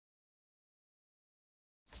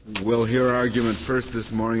We'll hear argument first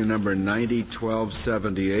this morning, number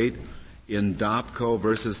 90-1278, INDOPCO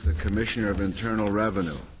versus the Commissioner of Internal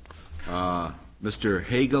Revenue. Mr.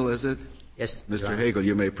 Hagel, is it? Yes. Mr. Hagel,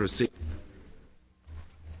 you may proceed.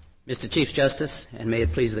 Mr. Chief Justice, and may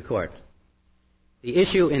it please the Court, the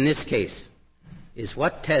issue in this case is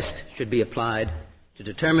what test should be applied to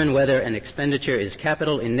determine whether an expenditure is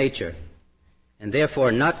capital in nature and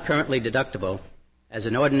therefore not currently deductible as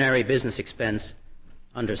an ordinary business expense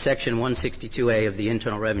under Section 162A of the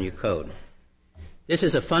Internal Revenue Code. This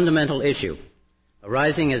is a fundamental issue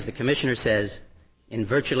arising, as the Commissioner says, in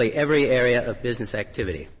virtually every area of business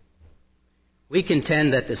activity. We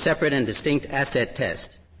contend that the separate and distinct asset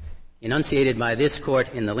test enunciated by this Court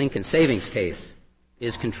in the Lincoln Savings case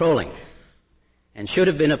is controlling and should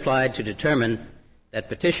have been applied to determine that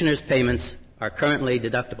petitioners' payments are currently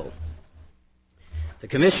deductible. The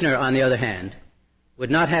Commissioner, on the other hand,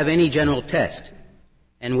 would not have any general test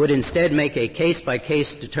and would instead make a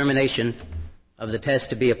case-by-case determination of the test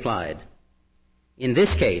to be applied. In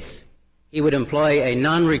this case, he would employ a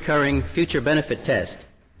non-recurring future benefit test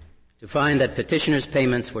to find that petitioners'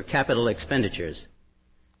 payments were capital expenditures,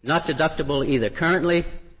 not deductible either currently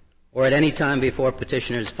or at any time before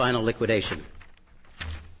petitioner's final liquidation.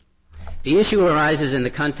 The issue arises in the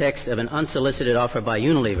context of an unsolicited offer by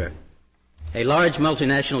Unilever, a large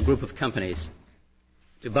multinational group of companies,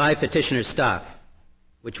 to buy petitioner's stock,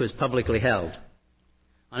 which was publicly held.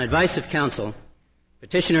 On advice of counsel,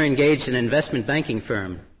 petitioner engaged an investment banking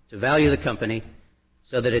firm to value the company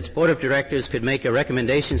so that its board of directors could make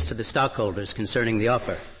recommendations to the stockholders concerning the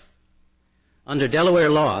offer. Under Delaware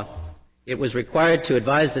law, it was required to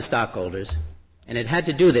advise the stockholders, and it had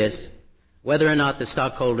to do this whether or not the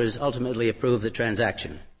stockholders ultimately approved the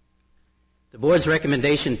transaction. The board's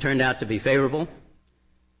recommendation turned out to be favorable.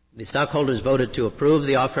 The stockholders voted to approve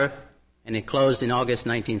the offer, and it closed in August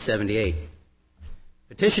 1978.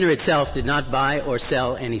 Petitioner itself did not buy or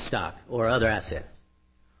sell any stock or other assets.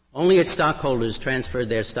 Only its stockholders transferred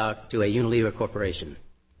their stock to a Unilever corporation.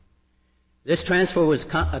 This transfer was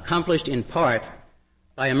accomplished in part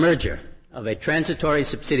by a merger of a transitory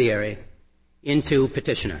subsidiary into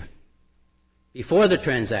petitioner. Before the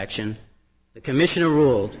transaction, the Commissioner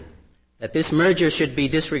ruled that this merger should be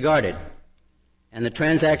disregarded and the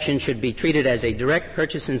transaction should be treated as a direct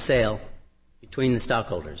purchase and sale between the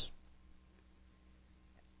stockholders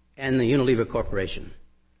and the Unilever Corporation.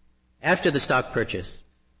 After the stock purchase,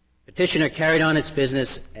 petitioner carried on its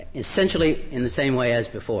business essentially in the same way as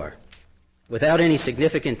before, without any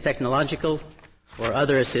significant technological or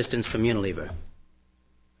other assistance from Unilever.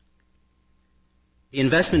 The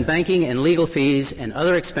investment banking and legal fees and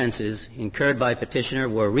other expenses incurred by petitioner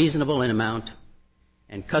were reasonable in amount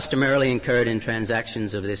and customarily incurred in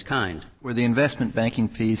transactions of this kind. Were the investment banking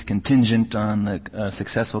fees contingent on the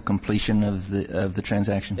successful completion of the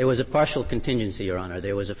transaction? There was a partial contingency, Your Honor.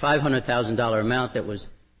 There was a $500,000 amount that was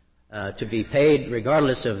to be paid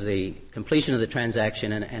regardless of the completion of the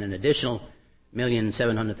transaction, and an additional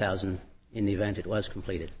 $1,700,000 in the event it was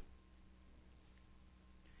completed.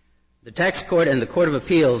 The tax court and the Court of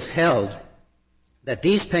Appeals held that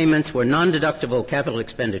these payments were non-deductible capital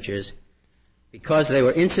expenditures because they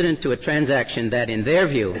were incident to a transaction that, in their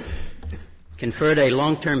view, conferred a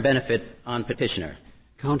long-term benefit on petitioner.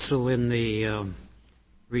 Counsel, in the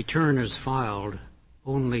return as filed,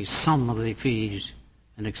 only some of the fees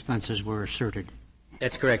and expenses were asserted.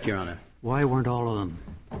 That's correct, Your Honor. Why weren't all of them?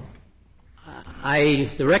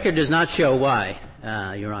 The record does not show why,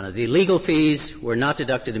 Your Honor. The legal fees were not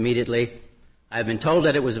deducted immediately. I've been told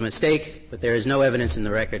that it was a mistake, but there is no evidence in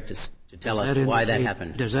the record to tell us why that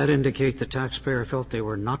happened. Does that indicate the taxpayer felt they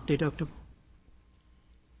were not deductible?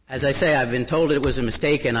 As I say, I've been told it was a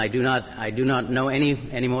mistake, and I do not know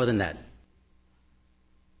any more than that.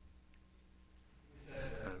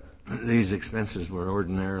 These expenses were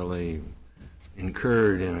ordinarily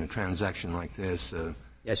incurred in a transaction like this.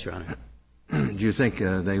 Yes, Your Honor. Do you think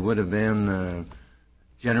they would have been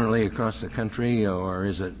generally across the country,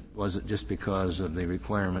 or was it just because of the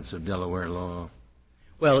requirements of Delaware law?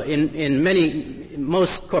 Well,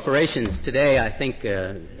 most corporations today, I think,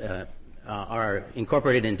 are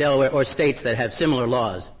incorporated in Delaware or states that have similar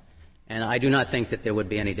laws, and I do not think that there would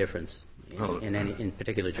be any difference in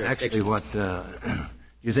particular jurisdictions. Actually,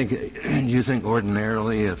 do you think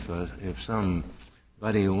ordinarily if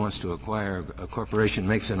somebody who wants to acquire a corporation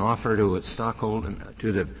makes an offer to its stockholder,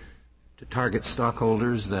 to target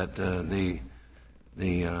stockholders, that the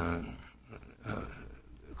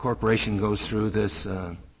corporation goes through this?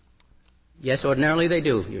 Yes, ordinarily they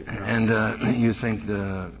do. And you think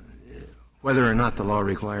whether or not the law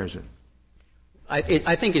requires it?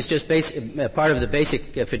 I think it's just part of the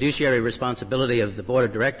basic fiduciary responsibility of the board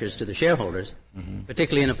of directors to the shareholders,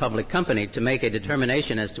 particularly in a public company, to make a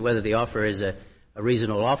determination as to whether the offer is a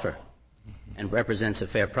reasonable offer and represents a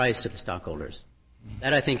fair price to the stockholders.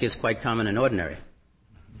 That, I think, is quite common and ordinary.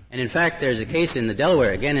 And, in fact, there's a case in the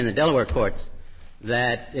Delaware courts,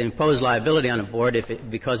 that imposed liability on a board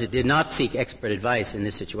because it did not seek expert advice in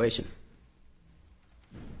this situation.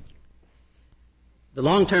 The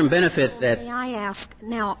long-term benefit that... May I ask,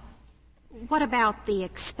 now, what about the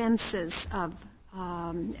expenses of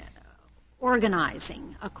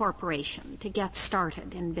organizing a corporation to get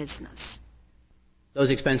started in business? Those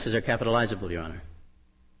expenses are capitalizable, Your Honor.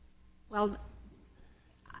 Well,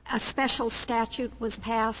 a special statute was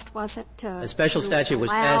passed, was it? A special statute was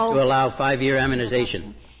passed to allow 5-year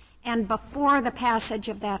amortization. And before the passage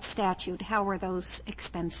of that statute, how were those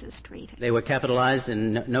expenses treated? They were capitalized,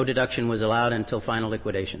 and no deduction was allowed until final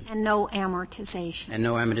liquidation. And no amortization. And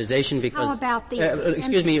no amortization because... How about the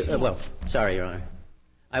excuse me. Yes. Well, sorry, Your Honor.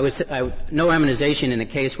 No amortization in a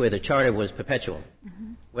case where the charter was perpetual,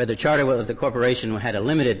 where the charter of the corporation had a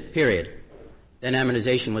limited period. Then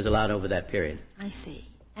amortization was allowed over that period. I see.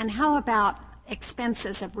 And how about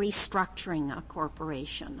expenses of restructuring a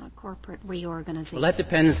corporation, a corporate reorganization? Well, that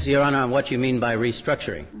depends, Your Honor, on what you mean by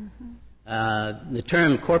restructuring. The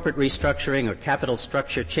term corporate restructuring or capital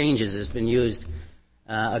structure changes has been used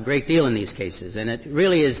a great deal in these cases, and it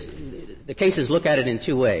really is — the cases look at it in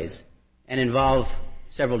two ways and involve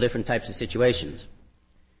several different types of situations.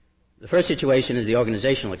 The first situation is the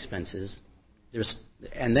organizational expenses,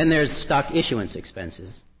 and then there's stock issuance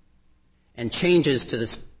expenses and changes to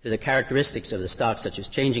the characteristics of the stock, such as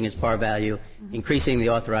changing its par value, increasing the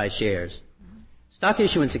authorized shares. Stock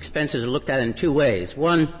issuance expenses are looked at in two ways.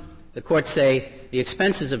 One, the courts say the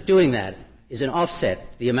expenses of doing that is an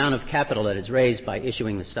offset to the amount of capital that is raised by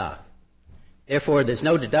issuing the stock. Therefore, there's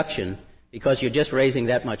no deduction because you're just raising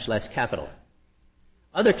that much less capital.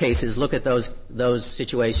 Other cases look at those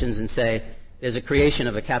situations and say there's a creation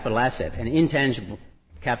of a capital asset, an intangible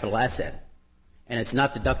capital asset, and it's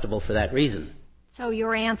not deductible for that reason. So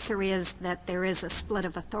your answer is that there is a split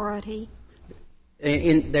of authority?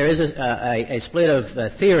 There is a split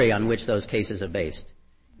of theory on which those cases are based.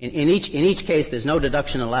 In each case, there's no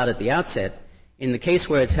deduction allowed at the outset. In the case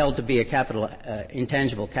where it's held to be a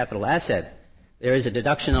intangible capital asset, there is a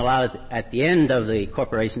deduction allowed at the end of the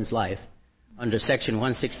corporation's life under Section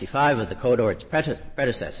 165 of the Code or its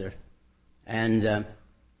predecessor. And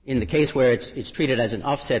in the case where it's treated as an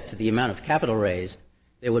offset to the amount of capital raised,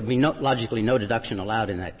 there would be logically no deduction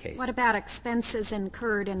allowed in that case. What about expenses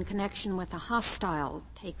incurred in connection with a hostile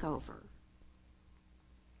takeover?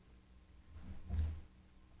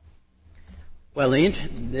 Well,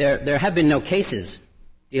 there have been no cases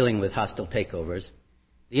dealing with hostile takeovers.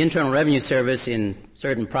 The Internal Revenue Service, in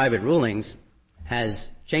certain private rulings, has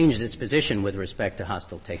changed its position with respect to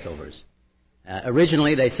hostile takeovers.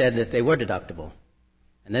 Originally, they said that they were deductible.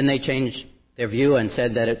 And then they changed their view and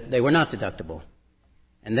said that they were not deductible.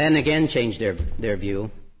 And then again changed their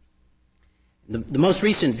view. The most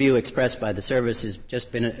recent view expressed by the service has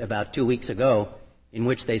just been about 2 weeks ago, in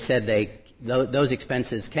which they said those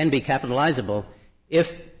expenses can be capitalizable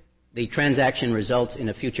if the transaction results in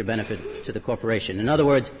a future benefit to the corporation. In other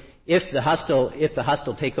words, if the hostile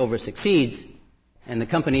takeover succeeds and the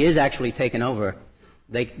company is actually taken over,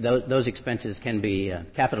 those expenses can be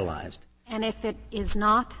capitalized. And if it is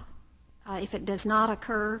not, if it does not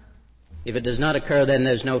occur? If it does not occur, then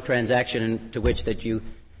there's no transaction to which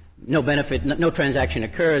no transaction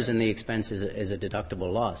occurs, and the expense is a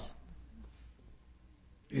deductible loss.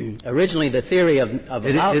 Originally, the theory of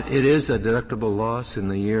it is a deductible loss in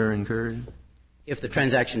the year incurred? If the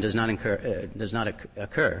transaction does not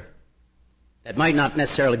occur. That might not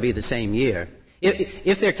necessarily be the same year.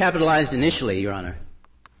 If they're capitalized initially, Your Honor,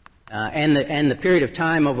 and the period of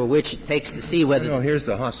time over which it takes to see whether... No, here's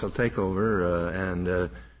the hostile takeover,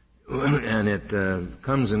 and it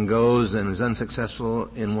comes and goes and is unsuccessful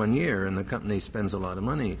in 1 year, and the company spends a lot of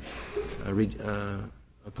money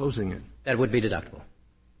opposing it. That would be deductible.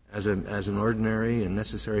 As an ordinary and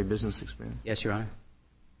necessary business expense? Yes, Your Honor.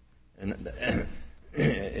 And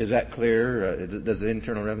is that clear? Does the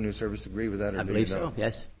Internal Revenue Service agree with that? Or I believe so,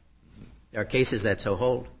 yes. There are cases that so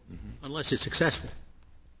hold. Mm-hmm. Unless it's successful.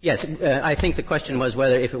 Yes, I think the question was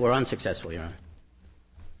whether if it were unsuccessful, Your Honor.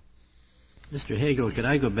 Mr. Hagel, could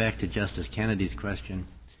I go back to Justice Kennedy's question?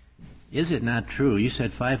 Is it not true? You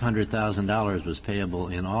said $500,000 was payable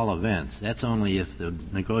in all events. That's only if the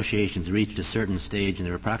negotiations reached a certain stage and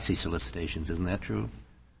there were proxy solicitations. Isn't that true?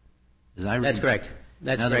 That's correct.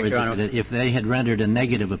 That's correct, Your Honor. If they had rendered a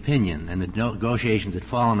negative opinion and the negotiations had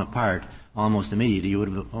fallen apart, almost immediately, you would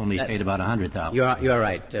have only paid about $100,000. You're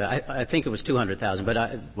right. I think it was $200,000,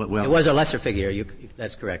 but well, it was a lesser figure.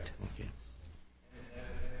 That's correct.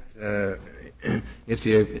 Okay. If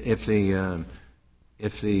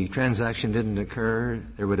the transaction didn't occur,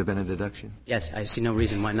 there would have been a deduction? Yes, I see no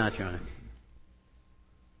reason why not, Your Honor.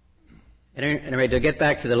 At any rate, to get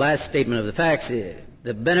back to the last statement of the facts,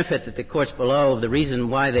 the benefit that the courts below, the reason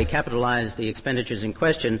why they capitalized the expenditures in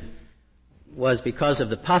question was because of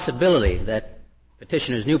the possibility that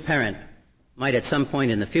petitioner's new parent might at some point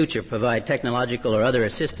in the future provide technological or other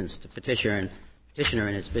assistance to petitioner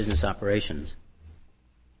in its business operations.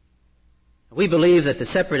 We believe that the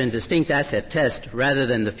separate and distinct asset test, rather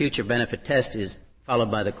than the future benefit test is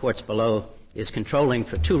followed by the courts below, is controlling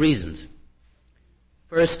for two reasons.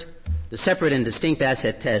 First, the separate and distinct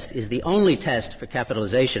asset test is the only test for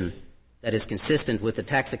capitalization that is consistent with the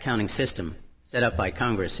tax accounting system set up by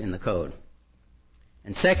Congress in the Code.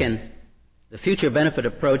 And second, the future benefit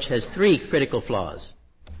approach has three critical flaws.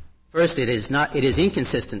 First, it is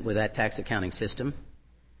inconsistent with that tax accounting system.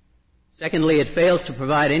 Secondly, it fails to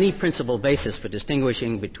provide any principal basis for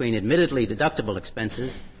distinguishing between admittedly deductible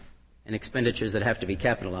expenses and expenditures that have to be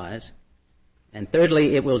capitalized. And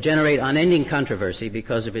thirdly, it will generate unending controversy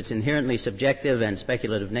because of its inherently subjective and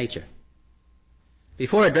speculative nature.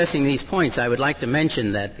 Before addressing these points, I would like to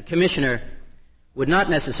mention that the Commissioner would not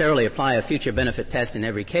necessarily apply a future benefit test in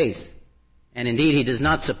every case, and indeed he does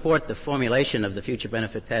not support the formulation of the future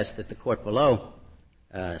benefit test that the court below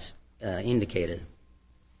indicated.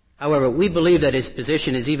 However, we believe that his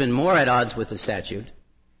position is even more at odds with the statute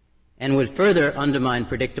and would further undermine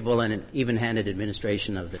predictable and even-handed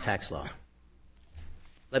administration of the tax law.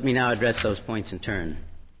 Let me now address those points in turn.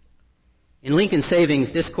 In Lincoln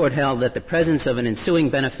Savings, this court held that the presence of an ensuing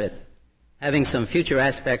benefit having some future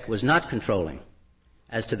aspect was not controlling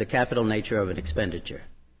as to the capital nature of an expenditure.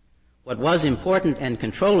 What was important and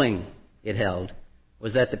controlling, it held,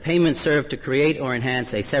 was that the payment served to create or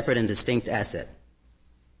enhance a separate and distinct asset.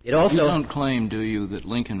 It also— You don't claim, do you, that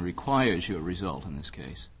Lincoln requires your result in this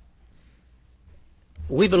case?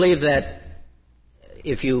 We believe that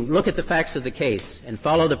if you look at the facts of the case and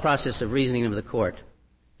follow the process of reasoning of the court,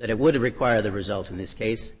 that it would require the result in this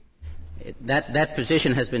case. That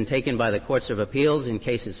position has been taken by the courts of appeals in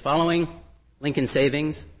cases following Lincoln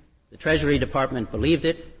Savings. The Treasury Department believed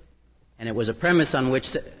it, and it was a premise on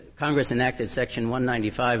which Congress enacted Section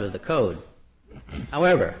 195 of the Code.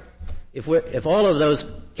 However, if all of those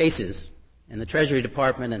cases and the Treasury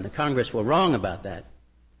Department and the Congress were wrong about that,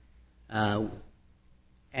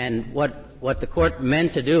 and what the court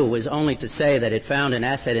meant to do was only to say that it found an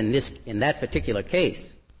asset in that particular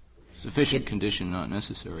case. Sufficient condition, not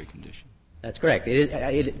necessary condition. That's correct.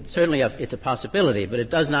 Certainly it's a possibility, but it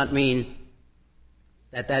does not mean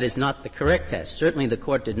that is not the correct test. Certainly the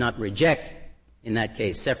court did not reject, in that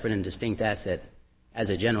case, separate and distinct asset as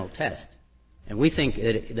a general test. And we think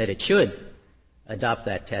that it should adopt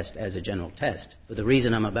that test as a general test for the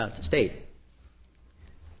reason I'm about to state.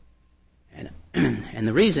 And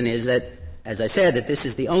the reason is that, as I said, that this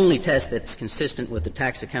is the only test that's consistent with the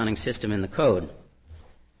tax accounting system in the Code.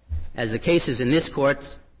 As the cases in this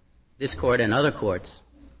court and other courts,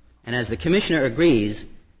 and as the Commissioner agrees,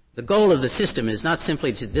 the goal of the system is not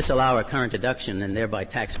simply to disallow a current deduction and thereby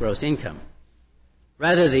tax gross income.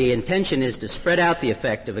 Rather, the intention is to spread out the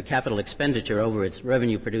effect of a capital expenditure over its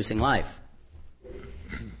revenue-producing life.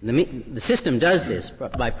 The system does this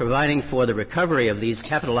by providing for the recovery of these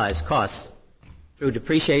capitalized costs through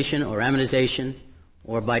depreciation or amortization,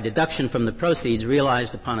 or by deduction from the proceeds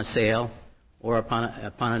realized upon a sale or upon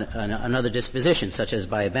another disposition, such as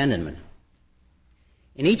by abandonment.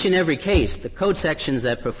 In each and every case, the code sections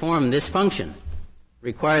that perform this function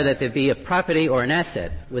require that there be a property or an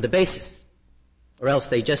asset with a basis, or else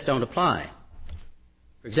they just don't apply.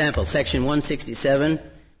 For example, Section 167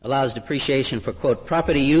 allows depreciation for, quote,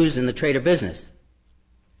 property used in the trade or business,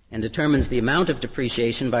 and determines the amount of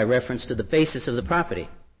depreciation by reference to the basis of the property,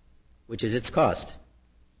 which is its cost.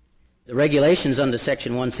 The regulations under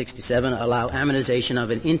Section 167 allow amortization of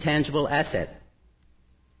an intangible asset.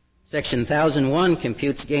 Section 1001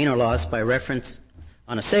 computes gain or loss by reference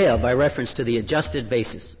on a sale by reference to the adjusted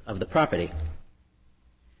basis of the property.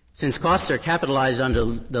 Since costs are capitalized under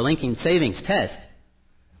the Lincoln Savings test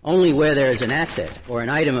only where there is an asset or an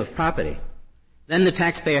item of property, then the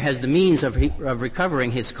taxpayer has the means of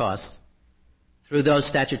recovering his costs through those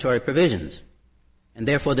statutory provisions. And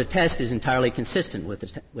therefore the test is entirely consistent with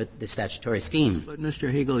the statutory scheme. But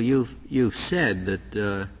Mr. Hegel, you've said that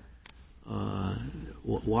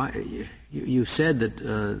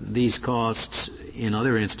these costs in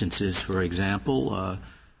other instances, for example,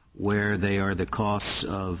 where they are the costs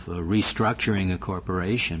of restructuring a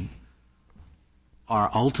corporation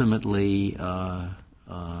are ultimately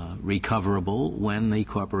recoverable when the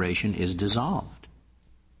corporation is dissolved.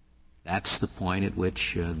 That's the point at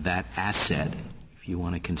which that asset, if you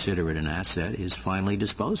want to consider it an asset, is finally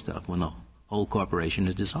disposed of, when the whole corporation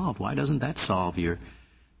is dissolved. Why doesn't that solve your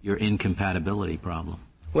incompatibility problem?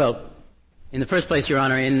 Well, in the first place, Your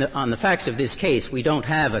Honor, on the facts of this case, we don't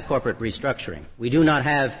have a corporate restructuring. We do not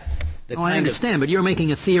have the I understand, but you're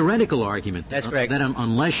making a theoretical argument. That's correct. That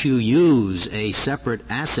unless you use a separate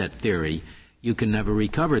asset theory, you can never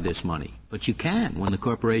recover this money. But you can when the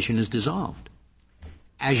corporation is dissolved,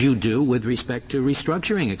 as you do with respect to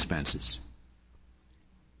restructuring expenses.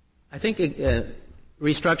 I think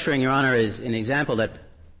restructuring, Your Honor, is an example an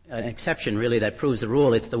exception really that proves the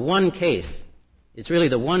rule. It's really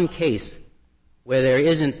the one case where there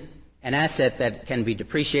isn't an asset that can be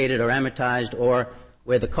depreciated or amortized, or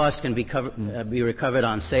where the cost can be recovered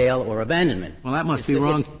on sale or abandonment. Well, that must be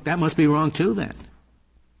wrong. That must be wrong too, then.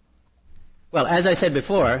 Well, as I said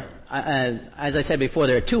before,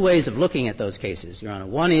 there are two ways of looking at those cases, Your Honor.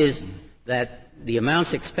 One is that the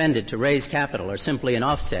amounts expended to raise capital are simply an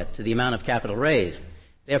offset to the amount of capital raised.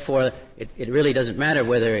 Therefore, it really doesn't matter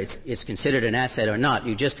whether it's considered an asset or not.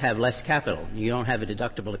 You just have less capital. You don't have a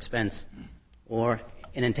deductible expense or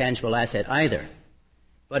an intangible asset either.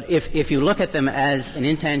 But if you look at them as an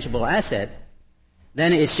intangible asset,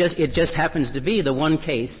 then it just happens to be the one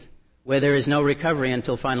case where there is no recovery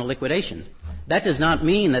until final liquidation. That does not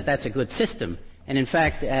mean that that's a good system. And in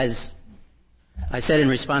fact, as I said in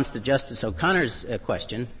response to Justice O'Connor's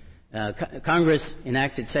question, Congress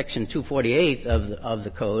enacted Section 248 of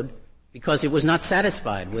the Code because it was not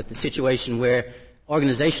satisfied with the situation where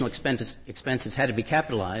organizational expenses had to be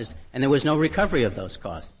capitalized and there was no recovery of those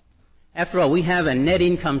costs. After all, we have a net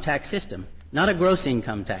income tax system, not a gross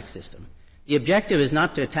income tax system. The objective is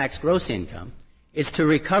not to tax gross income. It's to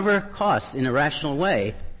recover costs in a rational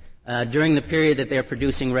way during the period that they're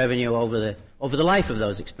producing revenue over the life of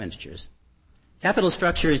those expenditures. Capital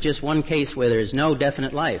structure is just one case where there is no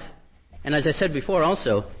definite life. And as I said before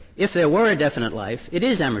also, if there were a definite life, it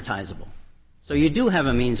is amortizable. So you do have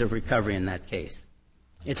a means of recovery in that case.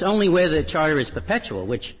 It's only where the charter is perpetual,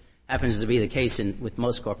 which happens to be the case with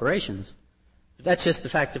most corporations. But that's just the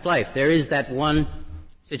fact of life. There is that one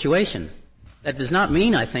situation. That does not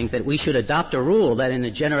mean, I think, that we should adopt a rule that in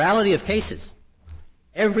the generality of cases,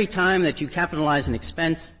 every time that you capitalize an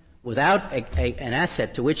expense without an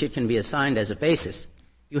asset to which it can be assigned as a basis,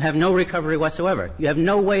 you have no recovery whatsoever. You have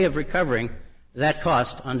no way of recovering that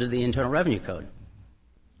cost under the Internal Revenue Code.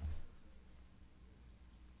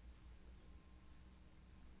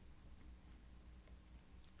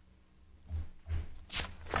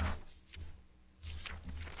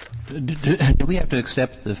 Do we have to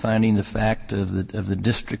accept the fact of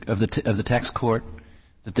the tax court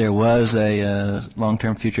that there was a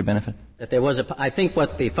long-term future benefit? That there was I think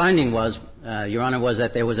what the finding was, Your Honor, was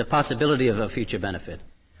that there was a possibility of a future benefit.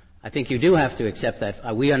 I think you do have to accept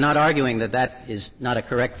that. We are not arguing that that is not a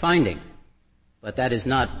correct finding, but that is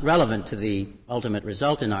not relevant to the ultimate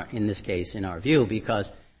result in this case, in our view,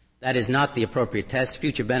 because that is not the appropriate test.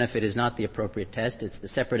 Future benefit is not the appropriate test. It's the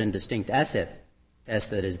separate and distinct asset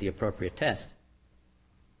test that is the appropriate test.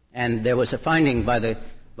 And there was a finding by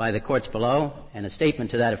the courts below and a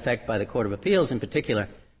statement to that effect by the Court of Appeals in particular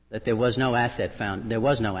that there was no asset found. There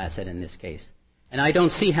was no asset in this case. And I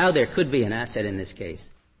don't see how there could be an asset in this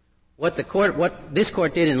case. What this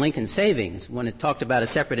court did in Lincoln Savings when it talked about a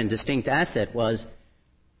separate and distinct asset was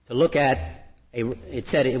to look at it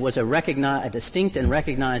said it was a distinct and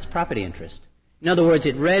recognized property interest. In other words,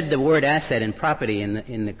 it read the word asset and property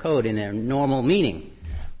in the code in their normal meaning,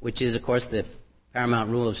 which is, of course, the paramount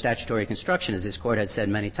rule of statutory construction, as this court has said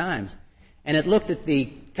many times. And it looked at the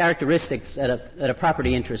characteristics that a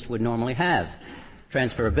property interest would normally have: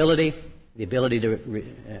 transferability, the ability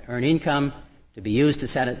to earn income, to be used to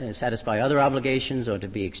satisfy other obligations or to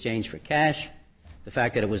be exchanged for cash, the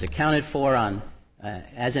fact that it was accounted for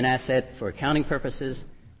as an asset for accounting purposes,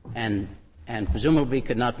 and presumably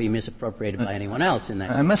could not be misappropriated by anyone else in that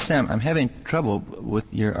case. I must say I'm having trouble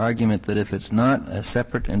with your argument that if it's not a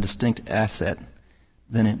separate and distinct asset,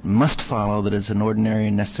 then it must follow that it's an ordinary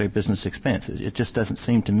and necessary business expense. It just doesn't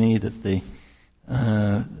seem to me that the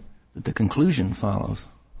conclusion follows.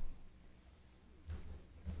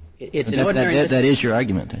 It's an ordinary. That is your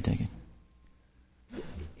argument, I take it.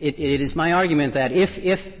 It is my argument that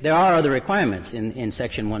if there are other requirements in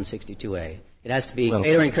Section 162A, it has to be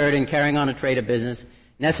paid or incurred in carrying on a trade or business,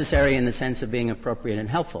 necessary in the sense of being appropriate and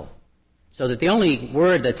helpful. So that the only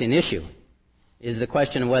word that's in issue is the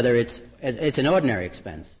question of whether it's an ordinary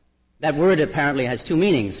expense. That word apparently has two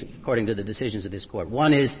meanings, according to the decisions of this Court.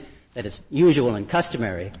 One is that it's usual and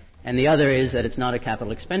customary, and the other is that it's not a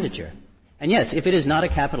capital expenditure. And yes, if it is not a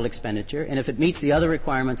capital expenditure, and if it meets the other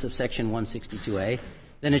requirements of Section 162A,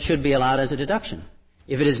 then it should be allowed as a deduction.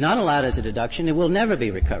 If it is not allowed as a deduction, it will never be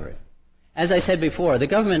recovered. As I said before, the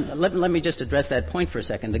government, let me just address that point for a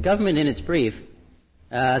second. The government in its brief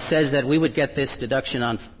says that we would get a deduction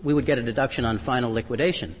on final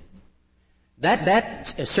liquidation.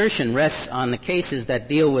 That assertion rests on the cases that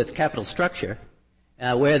deal with capital structure,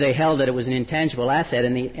 where they held that it was an intangible asset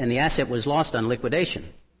and the asset was lost on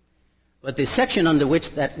liquidation. But the section under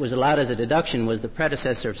which that was allowed as a deduction was the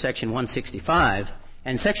predecessor of Section 165,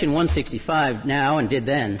 and Section 165 now and did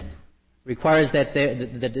then requires that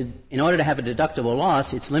in order to have a deductible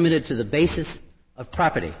loss, it's limited to the basis of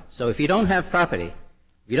property. So if you don't have property,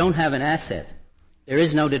 if you don't have an asset, there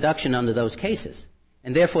is no deduction under those cases.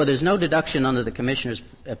 And therefore, there's no deduction under the Commissioner's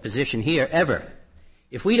position here ever.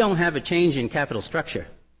 If we don't have a change in capital structure,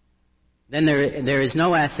 then there is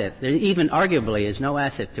no asset, there even arguably is no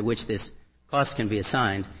asset to which this cost can be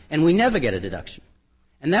assigned, and we never get a deduction.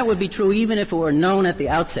 And that would be true even if it were known at the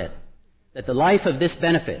outset that the life of this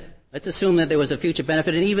benefit, let's assume that there was a future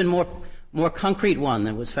benefit, an even more concrete one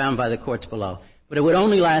than was found by the courts below, but it would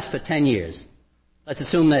only last for 10 years. Let's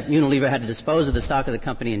assume that Unilever had to dispose of the stock of the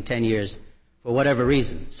company in 10 years for whatever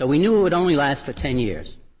reason. So we knew it would only last for 10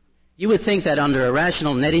 years. You would think that under a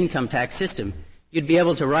rational net income tax system, you'd be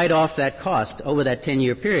able to write off that cost over that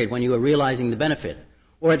 10-year period when you were realizing the benefit,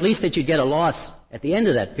 or at least that you'd get a loss at the end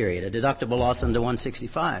of that period, a deductible loss under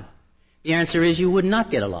 165. The answer is you would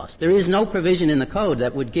not get a loss. There is no provision in the code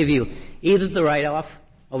that would give you either the write-off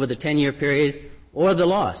over the 10-year period or the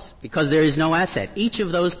loss, because there is no asset. Each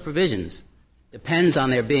of those provisions depends on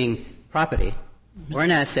there being property or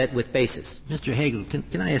an asset with basis. Mr. Hagel,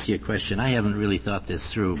 can I ask you a question? I haven't really thought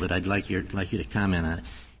this through, but I'd like you to comment on it.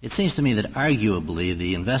 It seems to me that arguably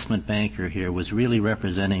the investment banker here was really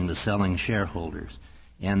representing the selling shareholders,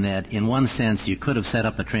 and that in one sense you could have set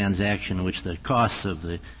up a transaction in which the costs of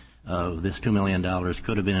this $2 million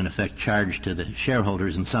could have been in effect charged to the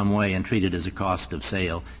shareholders in some way and treated as a cost of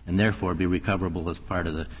sale, and therefore be recoverable as part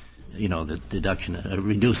of the deduction,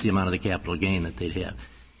 reduce the amount of the capital gain that they'd have.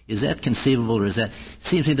 Is that conceivable, or is that? It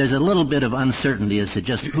seems to me there's a little bit of uncertainty as to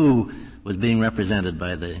just who was being represented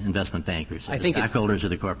by the investment bankers, the stockholders or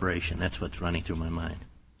the corporation. That's what's running through my mind.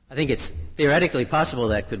 I think it's theoretically possible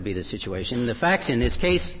that could be the situation. The facts in this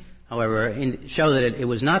case, however, show that it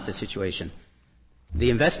was not the situation. The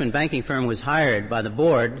investment banking firm was hired by the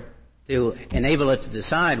board to enable it to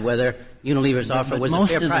decide whether Unilever's offer was a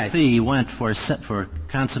fair price. Most of the fee went for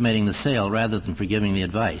consummating the sale rather than for giving the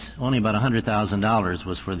advice. Only about $100,000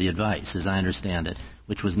 was for the advice, as I understand it,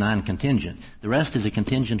 which was non-contingent. The rest is a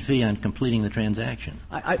contingent fee on completing the transaction.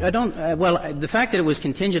 The fact that it was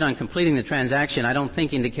contingent on completing the transaction I don't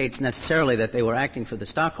think indicates necessarily that they were acting for the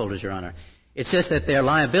stockholders, Your Honor. It's just that their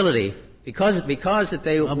liability, because that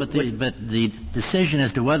they... But the decision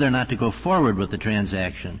as to whether or not to go forward with the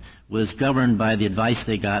transaction was governed by the advice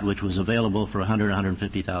they got, which was available for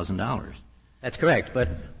 $150,000. That's correct. But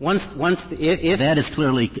if that is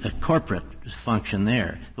clearly a corporate function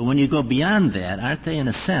there. But when you go beyond that, aren't they in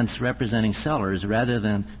a sense representing sellers rather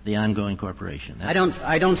than the ongoing corporation? I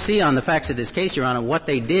don't see on the facts of this case, Your Honor, what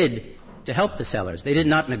they did to help the sellers. They did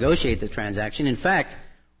not negotiate the transaction. In fact,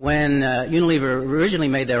 when Unilever originally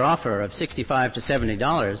made their offer of $65 to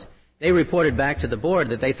 $70, they reported back to the board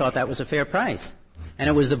that they thought that was a fair price. And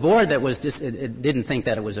it was the board that didn't think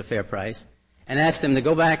that it was a fair price, and asked them to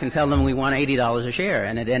go back and tell them we want $80 a share,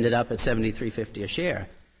 and it ended up at $73.50 a share.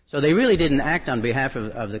 So they really didn't act on behalf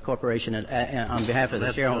of the corporation, on behalf of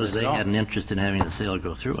the shareholders at all. They had an interest in having the sale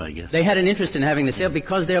go through, I guess. They had an interest in having the sale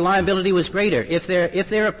because their liability was greater. If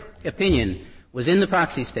their opinion was in the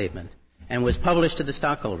proxy statement and was published to the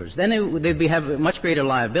stockholders, then they'd have a much greater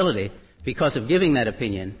liability because of giving that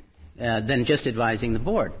opinion than just advising the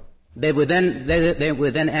board. They were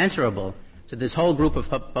then answerable to this whole group of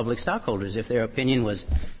public stockholders if their opinion was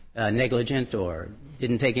negligent or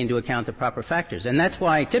didn't take into account the proper factors. And that's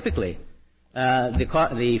why typically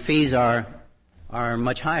the fees are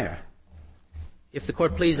much higher. If the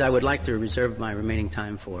Court please, I would like to reserve my remaining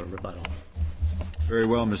time for rebuttal. Very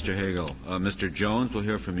well, Mr. Hagel. Mr. Jones, we'll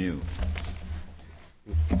hear from you.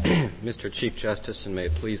 Mr. Chief Justice, and may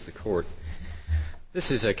it please the Court, this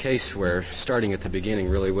is a case where starting at the beginning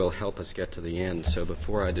really will help us get to the end. So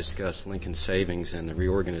before I discuss Lincoln Savings and the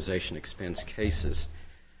reorganization expense cases,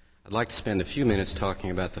 I'd like to spend a few minutes talking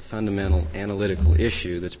about the fundamental analytical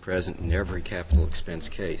issue that's present in every capital expense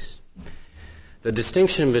case. The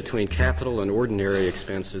distinction between capital and ordinary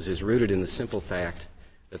expenses is rooted in the simple fact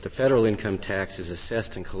that the federal income tax is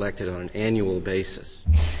assessed and collected on an annual basis.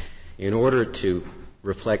 In order to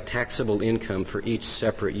reflect taxable income for each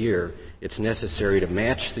separate year, it's necessary to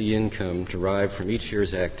match the income derived from each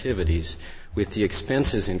year's activities with the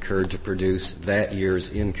expenses incurred to produce that year's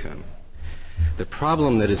income. The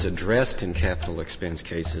problem that is addressed in capital expense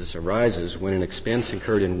cases arises when an expense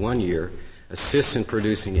incurred in one year assists in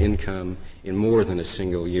producing income in more than a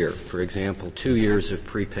single year. For example, 2 years of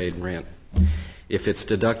prepaid rent. If it's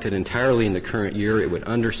deducted entirely in the current year, it would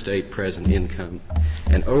understate present income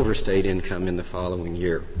and overstate income in the following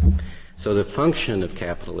year. So the function of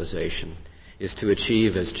capitalization is to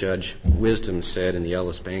achieve, as Judge Wisdom said in the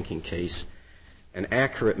Ellis banking case, an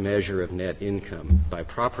accurate measure of net income by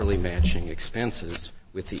properly matching expenses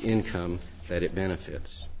with the income that it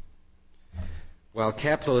benefits. While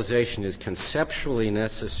capitalization is conceptually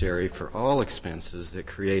necessary for all expenses that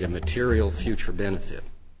create a material future benefit,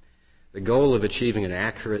 the goal of achieving an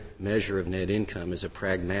accurate measure of net income is a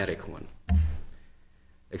pragmatic one.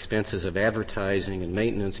 Expenses of advertising and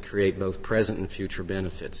maintenance create both present and future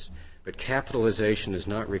benefits, but capitalization is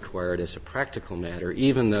not required as a practical matter,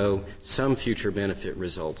 even though some future benefit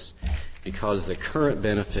results, because the current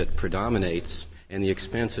benefit predominates and the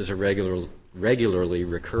expense is a regularly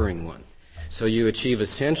recurring one. So you achieve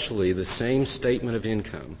essentially the same statement of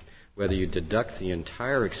income, whether you deduct the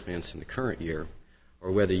entire expense in the current year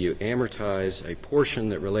or whether you amortize a portion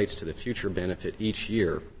that relates to the future benefit each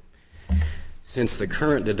year. Since the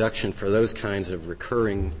current deduction for those kinds of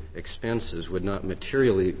recurring expenses would not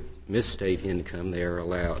materially misstate income, they are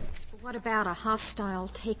allowed. What about a hostile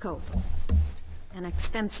takeover and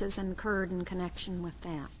expenses incurred in connection with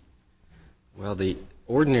that? Well, the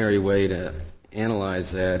ordinary way to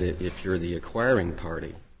analyze that, if you're the acquiring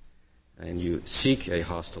party and you seek a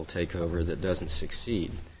hostile takeover that doesn't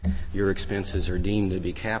succeed, your expenses are deemed to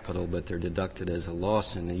be capital, but they're deducted as a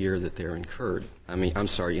loss in the year that they're incurred. In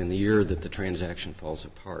the year that the transaction falls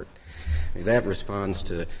apart. That responds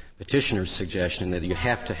to petitioner's suggestion that you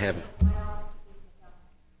have to have...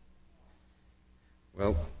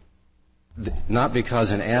 Well, not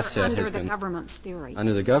because an asset has been... Under the government's theory.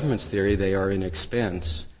 Under the government's theory, they are an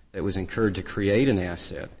expense that was incurred to create an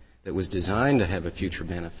asset that was designed to have a future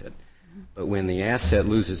benefit. But when the asset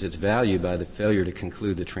loses its value by the failure to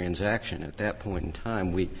conclude the transaction, at that point in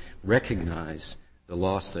time, we recognize the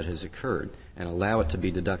loss that has occurred and allow it to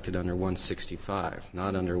be deducted under 165,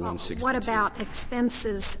 not under 162. What about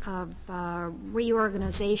expenses of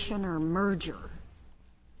reorganization or merger?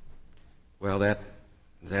 Well,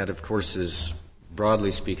 that of course is,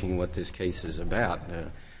 broadly speaking, what this case is about.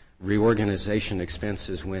 Reorganization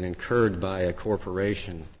expenses, when incurred by a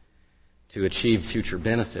corporation to achieve future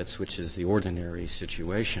benefits, which is the ordinary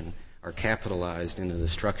situation, are capitalized into the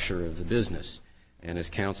structure of the business. And as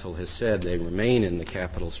counsel has said, they remain in the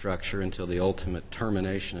capital structure until the ultimate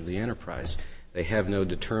termination of the enterprise. They have no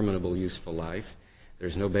determinable useful life.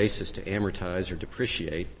 There's no basis to amortize or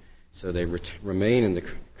depreciate, so they remain in the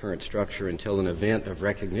current structure until an event of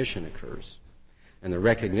recognition occurs. And the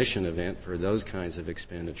recognition event for those kinds of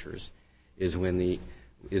expenditures is when the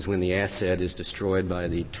asset is destroyed by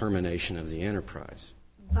the termination of the enterprise.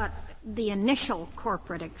 But the initial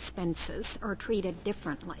corporate expenses are treated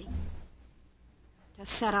differently to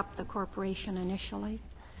set up the corporation initially?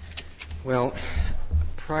 Well,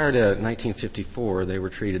 prior to 1954, they were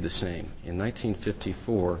treated the same. In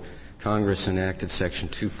 1954, Congress enacted Section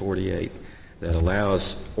 248 that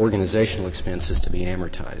allows organizational expenses to be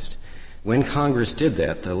amortized. When Congress did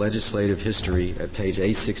that, the legislative history at page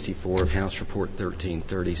A64 of House Report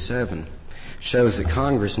 1337 shows that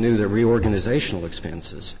Congress knew that reorganizational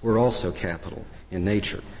expenses were also capital in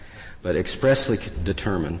nature, but expressly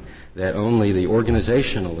determined that only the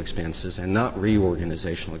organizational expenses and not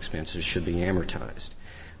reorganizational expenses should be amortized.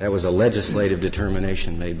 That was a legislative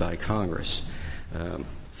determination made by Congress.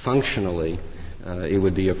 Functionally, it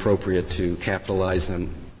would be appropriate to capitalize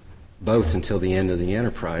them both until the end of the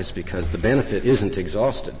enterprise because the benefit isn't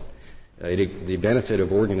exhausted. The benefit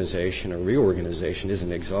of organization or reorganization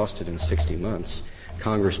isn't exhausted in 60 months.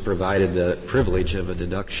 Congress provided the privilege of a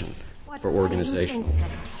deduction for organization. What do you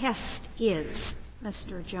think the test is,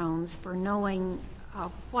 Mr. Jones, for knowing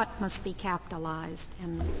what must be capitalized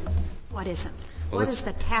and what isn't? What is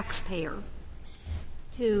the taxpayer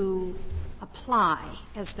to apply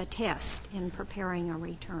as the test in preparing a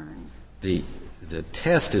return? The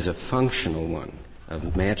test is a functional one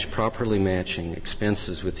of properly matching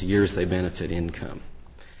expenses with the years they benefit income.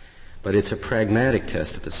 But it's a pragmatic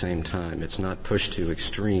test at the same time. It's not pushed to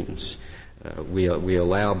extremes. We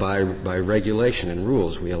allow by regulation and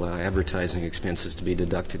rules, we allow advertising expenses to be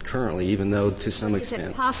deducted currently, even though to some extent. Is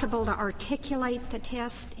it possible to articulate the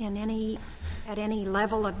test at any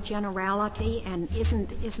level of generality? And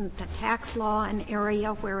isn't the tax law an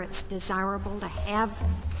area where it's desirable to have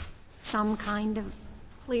some kind of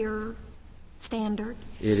clear standard?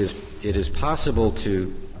 It is possible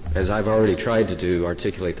to, as I've already tried to do,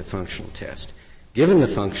 articulate the functional test. Given the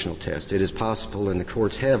functional test, it is possible, and the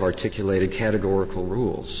courts have articulated categorical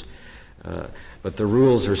rules, but the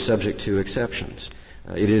rules are subject to exceptions.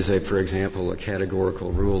 It is, for example, a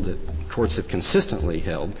categorical rule that courts have consistently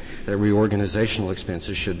held that reorganizational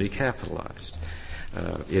expenses should be capitalized.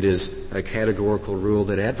 It is a categorical rule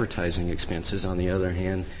that advertising expenses, on the other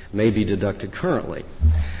hand, may be deducted currently.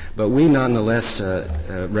 But we nonetheless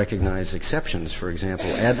recognize exceptions. For example,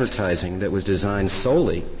 advertising that was designed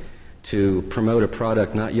solely to promote a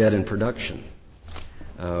product not yet in production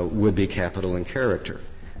would be capital in character,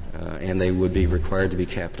 and they would be required to be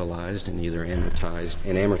capitalized and either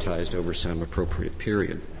amortized over some appropriate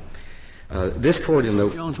period. This court in the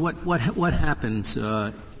Jones, what happens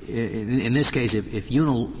in this case if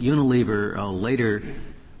Unilever later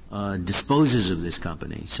disposes of this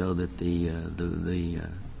company so that the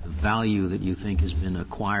value that you think has been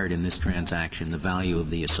acquired in this transaction, the value of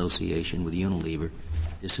the association with Unilever,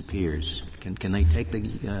 disappears? Can they take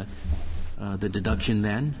the deduction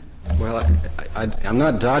then? Well, I'm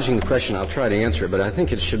not dodging the question. I'll try to answer it, but I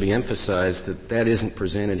think it should be emphasized that isn't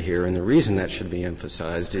presented here, and the reason that should be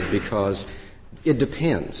emphasized is because it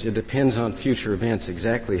depends. It depends on future events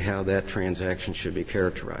exactly how that transaction should be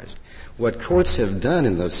characterized. What courts have done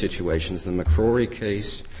in those situations, the McCrory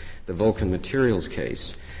case, the Vulcan Materials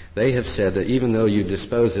case, they have said that even though you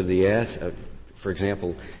dispose of the asset, for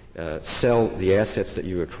example, sell the assets that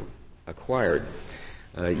you acquired,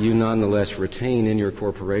 you nonetheless retain in your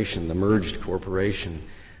corporation, the merged corporation,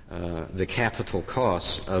 the capital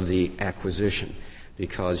costs of the acquisition,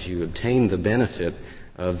 because you obtain the benefit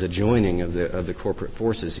of the joining of the corporate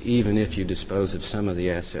forces, even if you dispose of some of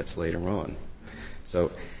the assets later on.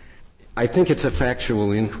 So I think it's a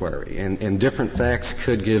factual inquiry, and different facts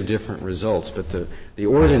could give different results, but the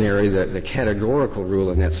ordinary, the categorical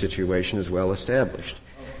rule in that situation is well established.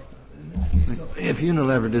 If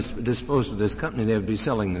Unilever disposed of this company, they would be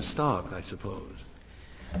selling the stock, I suppose.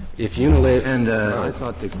 If Unilever, and I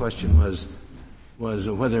thought the question was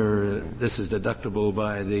whether this is deductible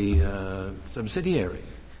by the subsidiary.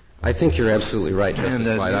 I think you're absolutely right,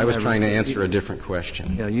 Justice White. I was trying to answer a different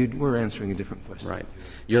question. Yeah, you were answering a different question. Right.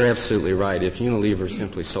 You're absolutely right. If Unilever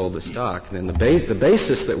simply sold the stock, then the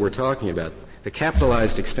basis that we're talking about, the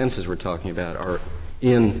capitalized expenses we're talking about, are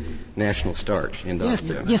in National Starch,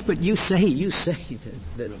 INDOPCO. Yes, but you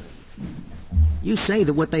say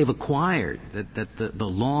that what they've acquired, that the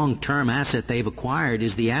long-term asset they've acquired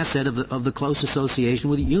is the asset of the close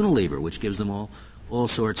association with Unilever, which gives them all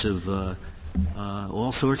sorts of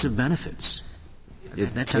benefits.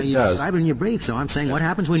 That's how you describe it in your brief. So I'm saying, what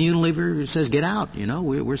happens when Unilever says, "Get out"?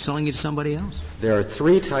 We're selling it to somebody else. There are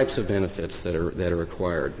three types of benefits that are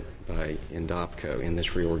acquired by INDOPCO in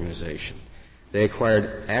this reorganization. They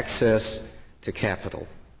acquired access to capital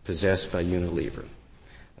possessed by Unilever.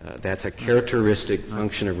 That's a characteristic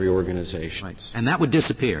function of reorganizations. Right. And that would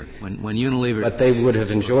disappear when Unilever... But they would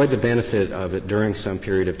have enjoyed the benefit of it during some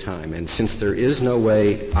period of time. And since there is no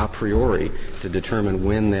way a priori to determine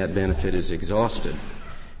when that benefit is exhausted,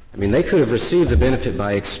 I mean, they could have received the benefit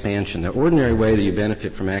by expansion. The ordinary way that you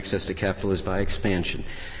benefit from access to capital is by expansion.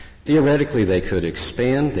 Theoretically, they could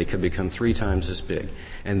expand, they could become 3 times as big,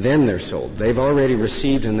 and then they're sold. They've already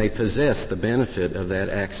received and they possess the benefit of that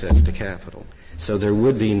access to capital. So there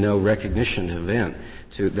would be no recognition event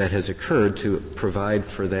that has occurred to provide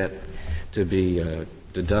for that to be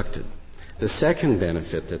deducted. The second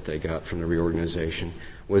benefit that they got from the reorganization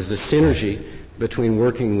was the synergy between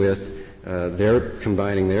working with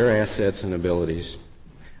combining their assets and abilities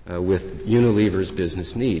with Unilever's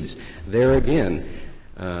business needs. There again,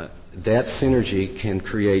 that synergy can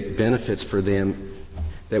create benefits for them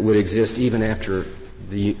that would exist even after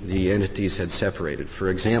the entities had separated. For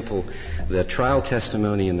example, the trial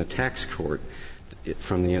testimony in the tax court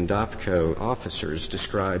from the INDOPCO officers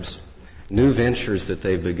describes new ventures that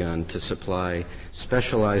they've begun to supply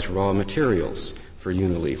specialized raw materials for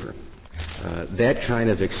Unilever. That kind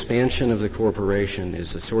of expansion of the corporation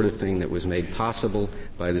is the sort of thing that was made possible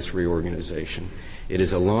by this reorganization. It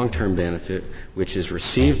is a long-term benefit which is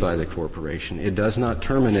received by the corporation. It does not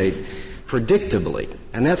terminate predictably.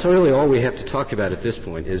 And that's really all we have to talk about at this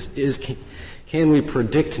point is can we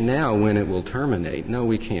predict now when it will terminate? No,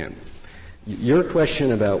 we can't. Your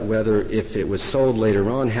question about whether, if it was sold later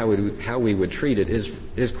on, how we would treat it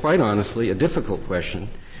is quite honestly a difficult question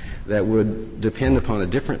that would depend upon a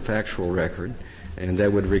different factual record, and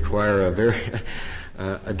that would require a very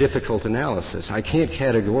a difficult analysis. I can't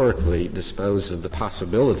categorically dispose of the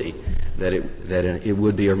possibility that it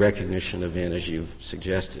would be a recognition event, as you've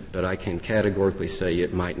suggested, but I can categorically say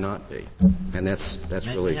it might not be, and that's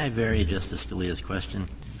really. May I vary Justice Scalia's question?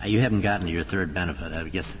 You haven't gotten to your third benefit. I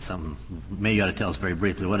guess it's something. Maybe you ought to tell us very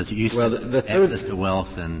briefly. What is it? You said the third, access to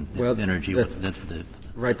wealth and energy.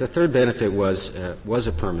 Right. The third benefit was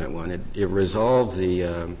a permanent one. It resolved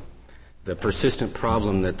the persistent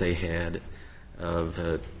problem that they had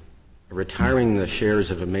of retiring the shares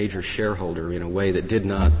of a major shareholder in a way that did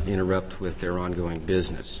not interrupt with their ongoing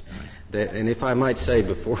business. And if I might say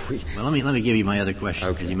before we... Well, let me give you my other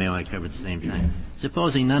question, because you may want to cover it at the same time.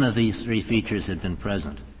 Supposing none of these three features had been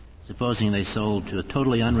present, supposing they sold to a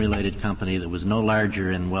totally unrelated company that was no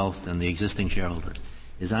larger in wealth than the existing shareholders,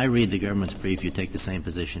 as I read the government's brief, you take the same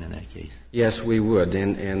position in that case? Yes, we would.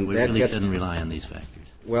 And we really shouldn't rely on these factors.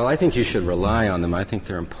 Well, I think you should rely on them. I think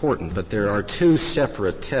they're important. But there are two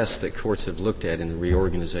separate tests that courts have looked at in the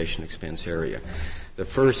reorganization expense area. The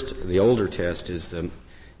first, the older test, is the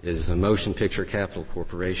motion picture capital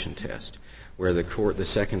corporation test, where the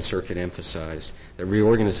Second Circuit emphasized that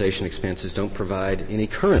reorganization expenses don't provide any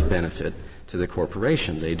current benefit to the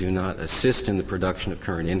corporation. They do not assist in the production of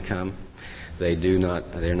current income.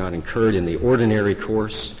 They're not incurred in the ordinary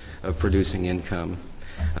course of producing income.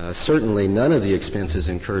 Certainly none of the expenses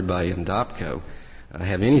incurred by INDOPCO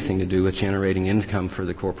have anything to do with generating income for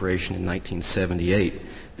the corporation in 1978,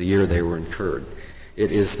 the year they were incurred.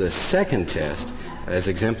 It is the second test, as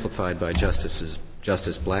exemplified by Justice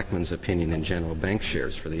Blackmun's opinion in General Bank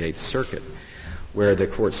Shares for the Eighth Circuit, where the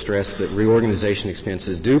court stressed that reorganization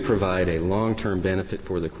expenses do provide a long-term benefit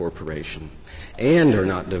for the corporation and are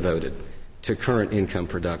not devoted to current income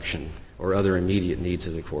production or other immediate needs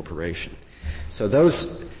of the corporation. So this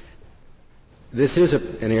is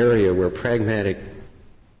an area where pragmatic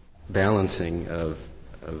balancing of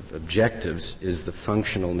objectives is the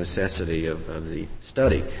functional necessity of the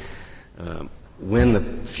study. When the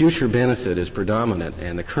future benefit is predominant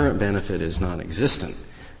and the current benefit is non-existent,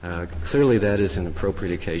 clearly that is an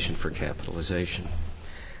appropriate occasion for capitalization.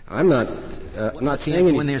 I'm not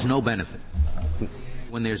saying when there's no benefit.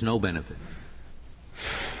 When there's no benefit.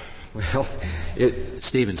 Well,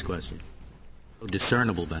 Stephen's question.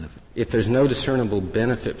 Discernible benefit. If there's no discernible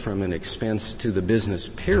benefit from an expense to the business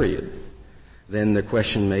period, then the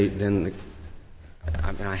question I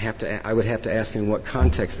would have to ask in what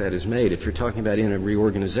context that is made. If you're talking about in a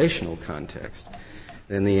reorganizational context,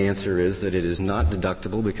 then the answer is that it is not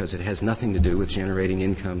deductible because it has nothing to do with generating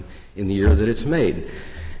income in the year that it's made.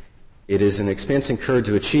 It is an expense incurred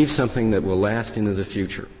to achieve something that will last into the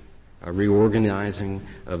future, a reorganizing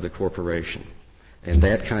of the corporation. And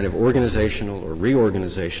that kind of organizational or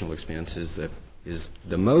reorganizational expense is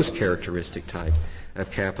the most characteristic type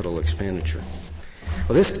of capital expenditure.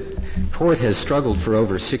 Well, this court has struggled for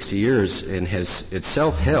over 60 years and has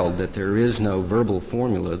itself held that there is no verbal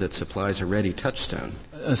formula that supplies a ready touchstone.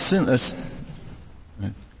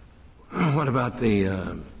 What about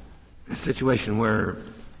the situation where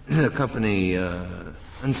the company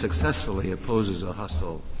unsuccessfully opposes a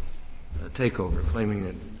hostile takeover, claiming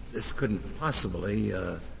that this couldn't possibly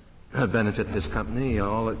benefit this company?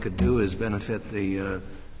 All it could do is benefit these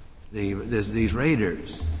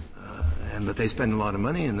raiders. But they spend a lot of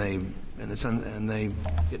money and they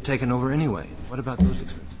get taken over anyway. What about those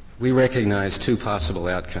expenses? We recognize two possible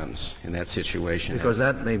outcomes in that situation. Because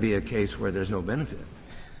that may be a case where there's no benefit.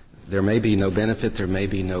 There may be no benefit, there may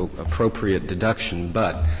be no appropriate deduction,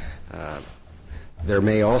 but there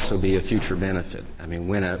may also be a future benefit. I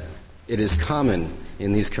mean, it is common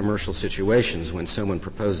in these commercial situations when someone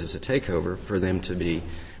proposes a takeover for them to be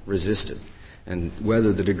resisted. And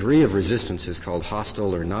whether the degree of resistance is called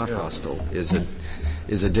hostile or not hostile is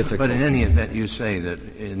a difficult. But in any event, you say that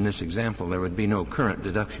in this example there would be no current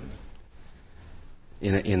deduction.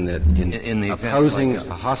 In the opposing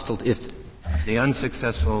a hostile, if the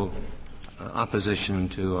unsuccessful opposition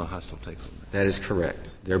to a hostile takeover. That is correct.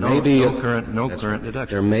 There may be no current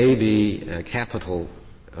deduction. There may be capital.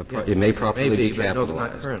 It may properly be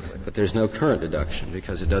capitalized, but there's no current deduction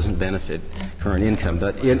because it doesn't benefit current income.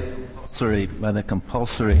 But by the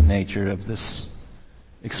compulsory nature of this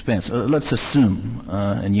expense, let's assume,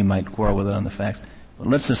 and you might quarrel with it on the facts, but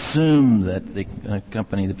let's assume that the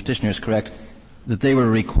company, the petitioner, is correct, that they were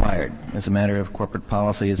required, as a matter of corporate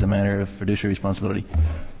policy, as a matter of fiduciary responsibility,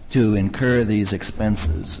 to incur these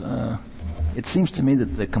expenses. It seems to me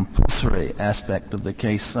that the compulsory aspect of the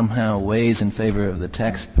case somehow weighs in favor of the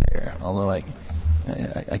taxpayer, although I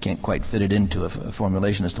can't quite fit it into a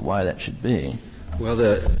formulation as to why that should be. Well,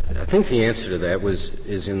 I think the answer to that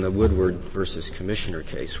is in the Woodward versus Commissioner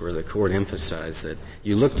case, where the court emphasized that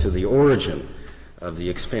you look to the origin of the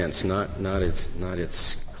expense, not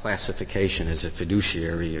its classification as a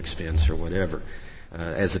fiduciary expense or whatever.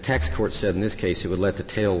 As the tax court said in this case, it would let the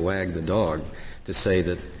tail wag the dog to say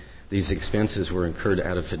that these expenses were incurred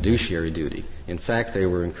out of fiduciary duty. In fact, they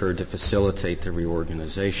were incurred to facilitate the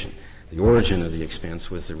reorganization. The origin of the expense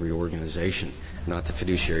was the reorganization, not the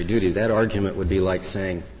fiduciary duty. That argument would be like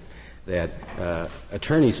saying that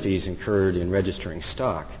attorney's fees incurred in registering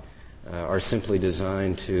stock are simply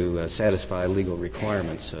designed to satisfy legal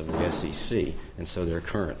requirements of the SEC, and so they're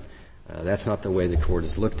current. That's not the way the court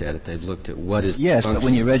has looked at it. They've looked at what is yes, but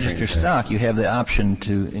when you register stock, you have the option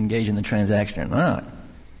to engage in the transaction or not.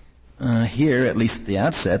 Here, at least at the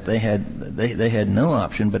outset, they had no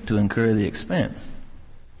option but to incur the expense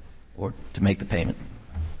or to make the payment.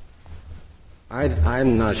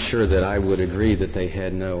 I'm not sure that I would agree that they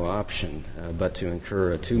had no option but to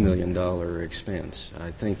incur a $2 million expense. I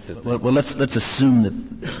think that well, let's assume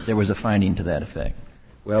that there was a finding to that effect.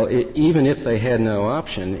 Well, even if they had no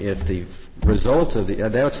option, if the result of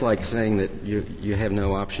that's like saying that you have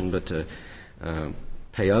no option but to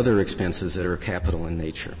pay other expenses that are capital in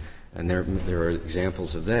nature, and there are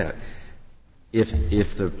examples of that.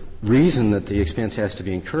 If the reason that the expense has to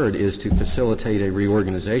be incurred is to facilitate a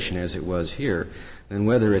reorganization, as it was here, then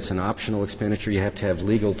whether it's an optional expenditure, you have to have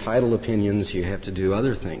legal title opinions, you have to do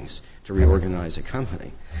other things to reorganize a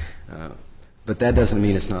company. But that doesn't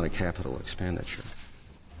mean it's not a capital expenditure.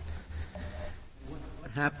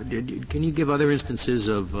 What happened? Can you give other instances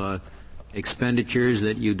of expenditures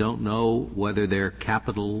that you don't know whether they're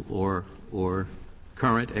capital or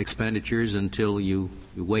current expenditures until you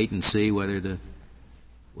wait and see whether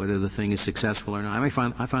the thing is successful or not? I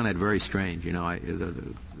find that very strange. You know,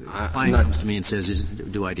 the client comes to me and says,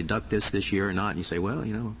 "Do I deduct this year or not?" And you say, "Well,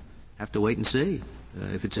 have to wait and see.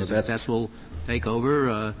 If it's a successful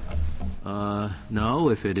takeover, no.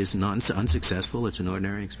 If it is unsuccessful, it's an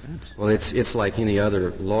ordinary expense." Well, it's like any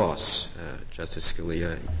other loss, Justice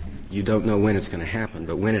Scalia. You don't know when it's going to happen,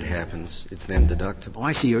 but when it happens, it's then deductible. Oh,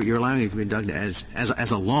 I see. You're allowing it to be deducted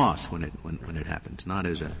as a loss when it happens, not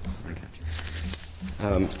as a.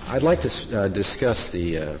 I'd like to discuss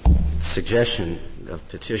the suggestion of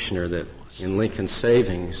petitioner that in Lincoln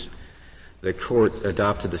Savings, the court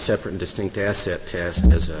adopted the separate and distinct asset test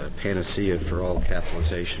as a panacea for all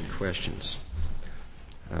capitalization questions.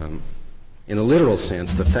 In a literal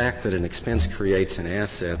sense, the fact that an expense creates an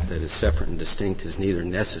asset that is separate and distinct is neither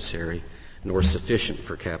necessary nor sufficient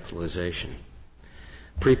for capitalization.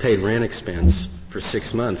 Prepaid rent expense for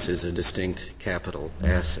 6 months is a distinct capital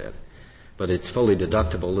asset, but it's fully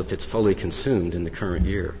deductible if it's fully consumed in the current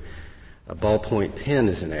year. A ballpoint pen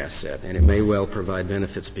is an asset, and it may well provide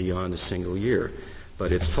benefits beyond a single year,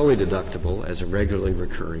 but it's fully deductible as a regularly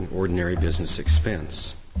recurring ordinary business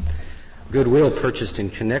expense. Goodwill purchased in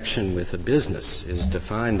connection with a business is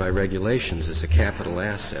defined by regulations as a capital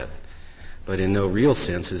asset, but in no real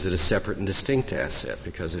sense is it a separate and distinct asset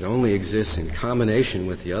because it only exists in combination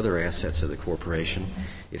with the other assets of the corporation.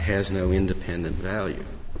 It has no independent value.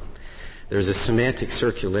 There's a semantic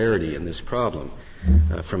circularity in this problem.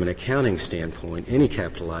 From an accounting standpoint, any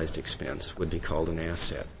capitalized expense would be called an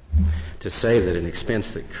asset. To say that an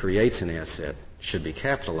expense that creates an asset should be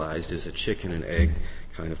capitalized is a chicken and egg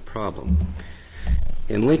kind of problem.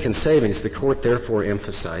 In Lincoln Savings, the court therefore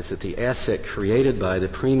emphasized that the asset created by the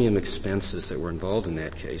premium expenses that were involved in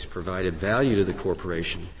that case provided value to the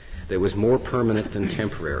corporation that was more permanent than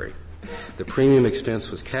temporary. The premium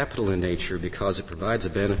expense was capital in nature because it provides a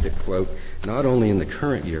benefit, quote, not only in the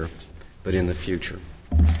current year, but in the future.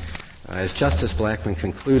 As Justice Blackmun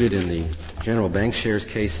concluded in the General Bank Shares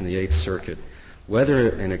case in the Eighth Circuit, whether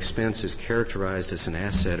an expense is characterized as an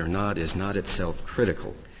asset or not is not itself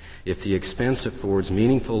critical. If the expense affords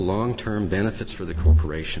meaningful long-term benefits for the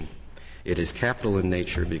corporation, it is capital in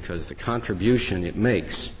nature because the contribution it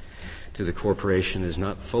makes to the corporation is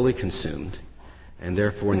not fully consumed and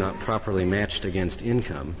therefore not properly matched against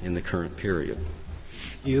income in the current period.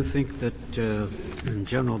 Do you think that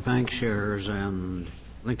General Bank Shares and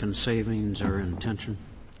Lincoln Savings are in tension?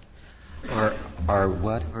 Are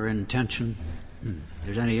what? Are in tension?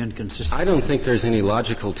 There's any inconsistency? I don't think there's any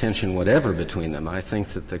logical tension whatever between them. I think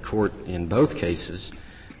that the court in both cases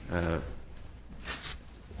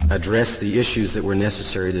addressed the issues that were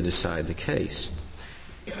necessary to decide the case.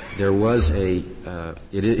 there was it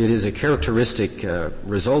is a characteristic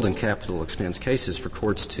result in capital expense cases for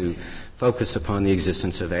courts to focus upon the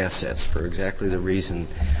existence of assets for exactly the reason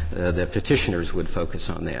that petitioners would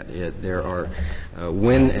focus on that. There are,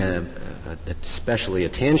 when especially a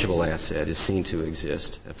tangible asset is seen to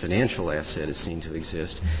exist, a financial asset is seen to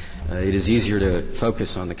exist, it is easier to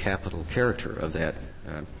focus on the capital character of that.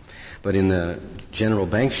 But in the general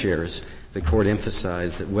bank shares, the court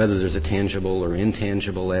emphasized that whether there's a tangible or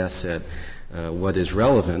intangible asset, what is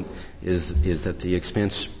relevant is that the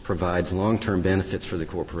expense provides long-term benefits for the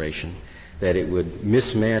corporation, that it would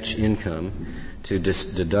mismatch income to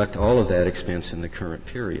deduct all of that expense in the current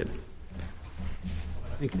period.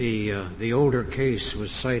 I think the older case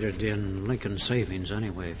was cited in Lincoln Savings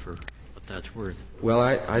anyway, for what that's worth. Well,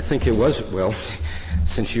 I think it was, well,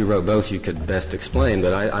 since you wrote both, you could best explain,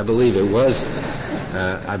 but I believe it was,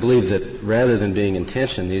 I believe that rather than being in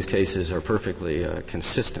tension, these cases are perfectly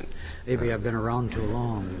consistent. Maybe I've been around too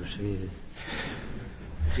long, you see.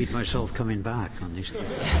 Beat myself coming back on these cases.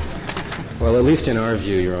 Well, at least in our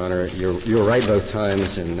view, Your Honor, you're right both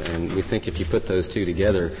times, and we think if you put those two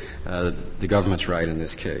together, the government's right in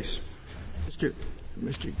this case.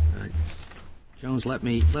 Mr. Jones, let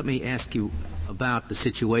me ask you about the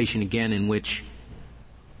situation again in which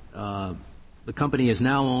the company is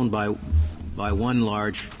now owned by one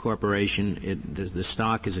large corporation. The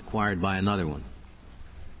stock is acquired by another one.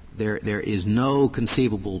 There is no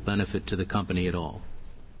conceivable benefit to the company at all.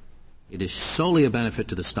 It is solely a benefit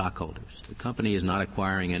to the stockholders. The company is not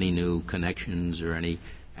acquiring any new connections or any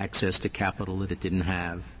access to capital that it didn't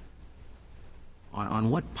have. On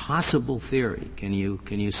what possible theory can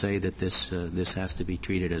you say that this has to be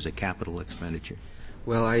treated as a capital expenditure?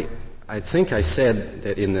 Well, I think I said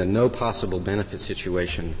that in the no possible benefit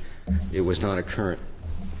situation, it was not a current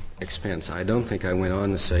expense. I don't think I went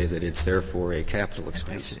on to say that it's therefore a capital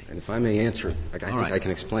expense. And if I may answer, I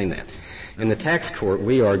can explain that. In the tax court,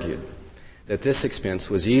 we argued that this expense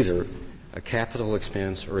was either a capital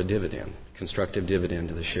expense or a dividend, constructive dividend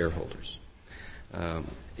to the shareholders.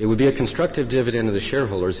 It would be a constructive dividend to the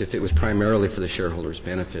shareholders if it was primarily for the shareholders'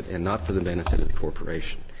 benefit and not for the benefit of the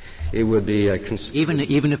corporation. It would be a even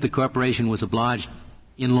if the corporation was obliged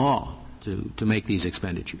in law to make these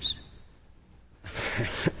expenditures.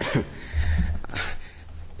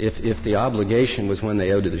 If the obligation was when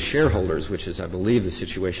they owed to the shareholders, which is, I believe, the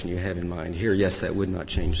situation you have in mind here, yes, that would not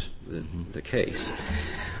change the case.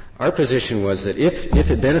 Our position was that if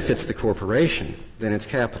it benefits the corporation, then it's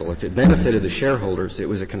capital. If it benefited the shareholders, it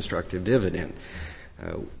was a constructive dividend.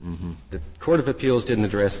 The Court of Appeals didn't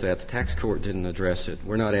address that. The tax court didn't address it.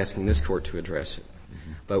 We're not asking this court to address it.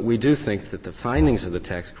 But we do think that the findings of the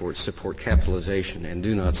tax court support capitalization and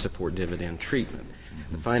do not support dividend treatment.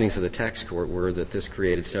 The findings of the tax court were that this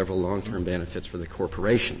created several long-term benefits for the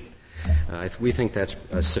corporation. We think that's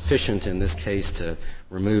sufficient in this case to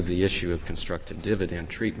remove the issue of constructive dividend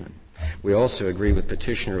treatment. We also agree with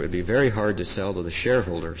petitioner it would be very hard to sell to the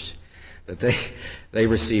shareholders that they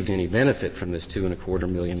received any benefit from this $2.25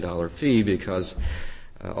 million fee because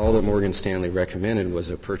all that Morgan Stanley recommended was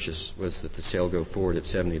that the sale go forward at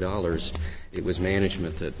 $70. It was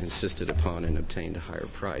management that insisted upon and obtained a higher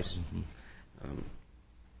price.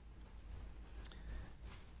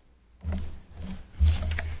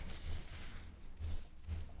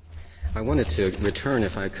 I wanted to return,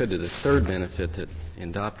 if I could, to the third benefit that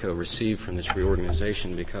INDOPCO received from this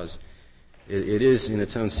reorganization because it is, in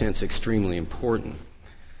its own sense, extremely important.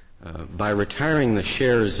 By retiring the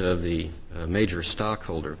shares of the major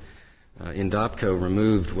stockholder, INDOPCO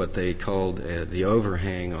removed what they called the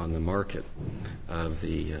overhang on the market of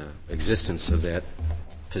the existence of that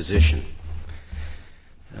position.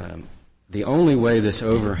 The only way this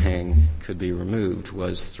overhang could be removed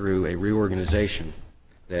was through a reorganization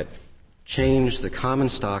that changed the common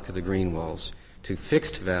stock of the Greenwalls to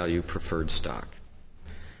fixed value preferred stock.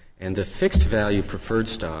 And the fixed value preferred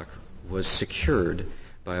stock was secured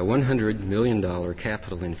by a $100 million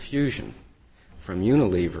capital infusion from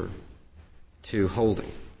Unilever to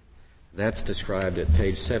Holding. That's described at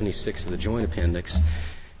page 76 of the Joint Appendix.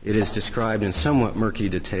 It is described in somewhat murky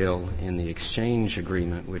detail in the exchange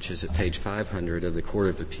agreement, which is at page 500 of the Court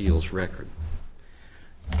of Appeals record.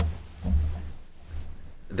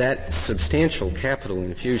 That substantial capital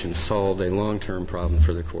infusion solved a long-term problem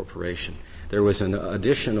for the corporation. There was an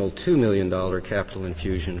additional $2 million capital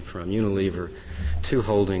infusion from Unilever to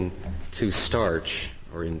Holding to Starch,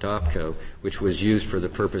 or INDOPCO, which was used for the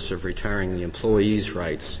purpose of retiring the employees'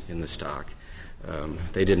 rights in the stock.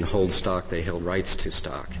 They didn't hold stock, they held rights to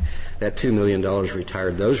stock. That $2 million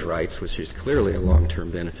retired those rights, which is clearly a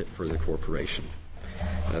long-term benefit for the corporation.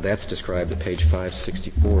 That's described at page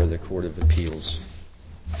 564 of the Court of Appeals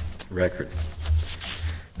record.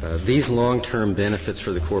 These long-term benefits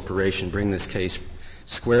for the corporation bring this case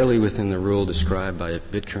squarely within the rule described by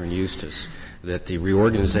Bitker and Eustace that the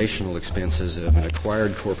reorganizational expenses of an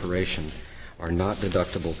acquired corporation are not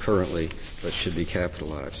deductible currently but should be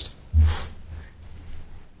capitalized.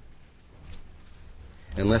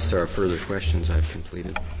 Unless there are further questions, I've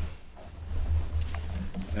completed.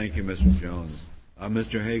 Thank you, Mr. Jones.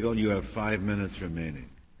 Mr. Hagel, you have 5 minutes remaining.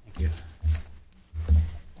 Thank you.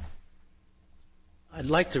 I'd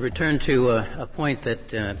like to return to a point that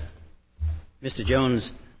Mr.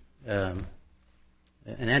 Jones, an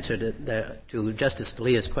answer to Justice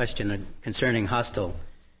Scalia's question concerning hostile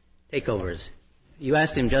takeovers. You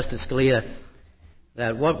asked him, Justice Scalia,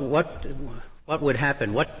 that what would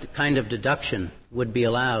happen, what kind of deduction would be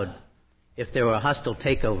allowed if there were a hostile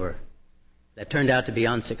takeover that turned out to be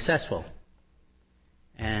unsuccessful.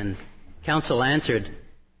 And counsel answered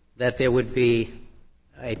that there would be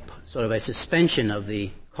a sort of a suspension of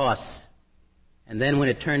the costs. And then when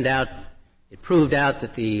it proved out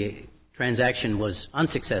that the transaction was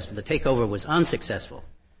unsuccessful, the takeover was unsuccessful,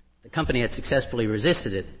 the company had successfully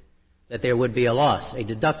resisted it, that there would be a loss, a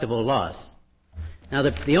deductible loss. Now,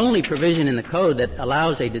 the only provision in the code that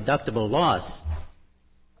allows a deductible loss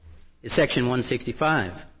is Section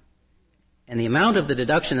 165. And the amount of the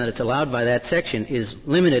deduction that it's allowed by that section is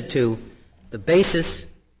limited to the basis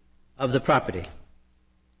of the property.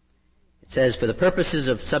 It says, for the purposes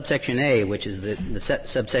of subsection A, which is the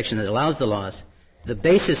subsection that allows the loss, the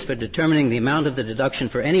basis for determining the amount of the deduction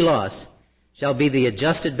for any loss shall be the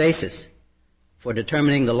adjusted basis for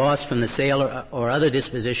determining the loss from the sale or other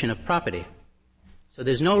disposition of property. So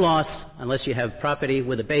there's no loss unless you have property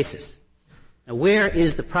with a basis. Now, where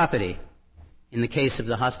is the property in the case of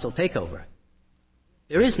the hostile takeover?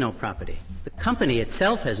 There is no property. The company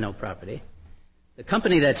itself has no property. The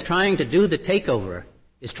company that's trying to do the takeover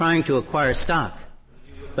is trying to acquire stock.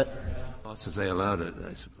 But losses they allowed it,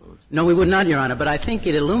 I suppose. No, we would not, Your Honor, but I think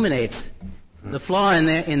it illuminates the flaw in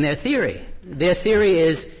their theory. Their theory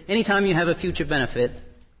is anytime you have a future benefit,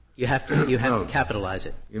 you have to capitalize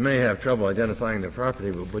it. You may have trouble identifying the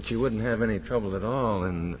property, but you wouldn't have any trouble at all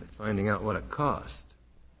in finding out what it cost.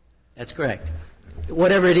 That's correct.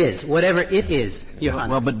 Whatever it is, Your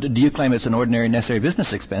Honor. Well, but do you claim it's an ordinary necessary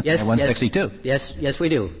business expense? Yes, 162. Yes, we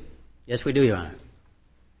do. Yes, we do, Your Honor.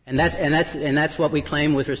 And that's what we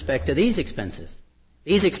claim with respect to these expenses.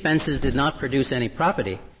 These expenses did not produce any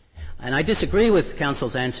property. And I disagree with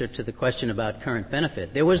counsel's answer to the question about current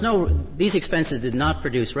benefit. These expenses did not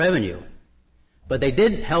produce revenue, but they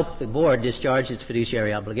did help the board discharge its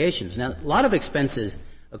fiduciary obligations. Now, a lot of expenses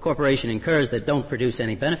a corporation incurs that don't produce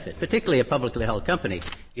any benefit, particularly a publicly held company.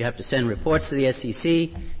 You have to send reports to the SEC,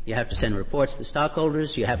 you have to send reports to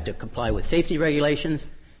stockholders, you have to comply with safety regulations,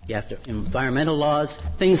 you have to environmental laws,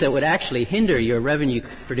 things that would actually hinder your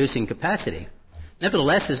revenue-producing capacity.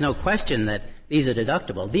 Nevertheless, there's no question that these are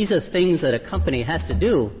deductible. These are things that a company has to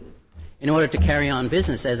do in order to carry on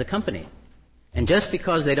business as a company. And just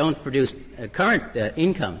because they don't produce current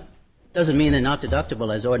income doesn't mean they're not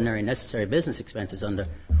deductible as ordinary necessary business expenses under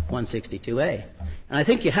 162A. And I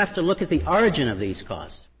think you have to look at the origin of these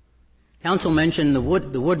costs. Counsel mentioned the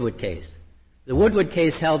Woodward case. The Woodward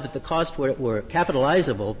case held that the costs were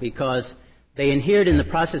capitalizable because they inhered in the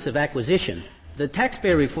process of acquisition. The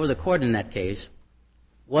taxpayer before the court in that case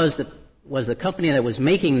was the company that was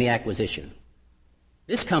making the acquisition.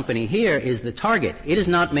 This company here is the target. It is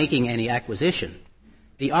not making any acquisition.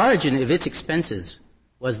 The origin of its expenses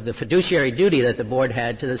was the fiduciary duty that the board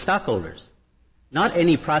had to the stockholders, not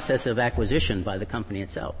any process of acquisition by the company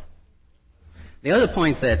itself. The other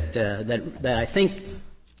point that I think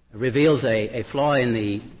reveals a flaw in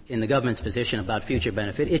the government's position about future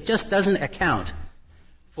benefit, it just doesn't account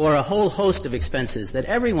for a whole host of expenses that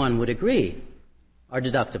everyone would agree are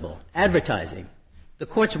deductible. Advertising. The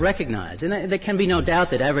courts recognize, and there can be no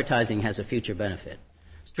doubt that advertising has a future benefit.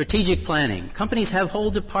 Strategic planning. Companies have whole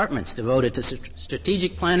departments devoted to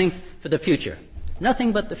strategic planning for the future.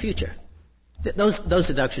 Nothing but the future.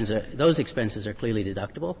 Those expenses are clearly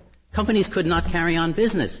deductible. Companies could not carry on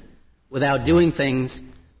business without doing things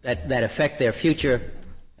that affect their future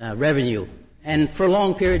revenue and for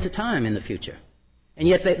long periods of time in the future. And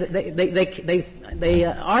yet they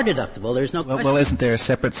are deductible. There's no question. Well, isn't there a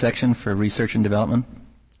separate section for research and development?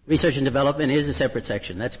 Research and development is a separate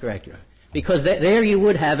section. That's correct, Your Honor. Because there you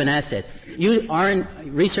would have an asset. You are in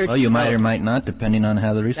research. Well, you might or might not, depending on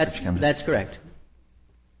how the research comes. That's correct.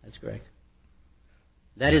 That's correct.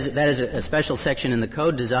 That is a special section in the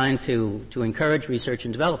code designed to encourage research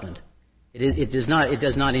and development. It does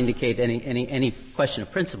not indicate any question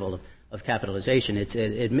of principle of capitalization. It's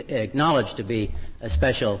acknowledged to be a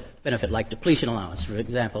special benefit, like depletion allowance, for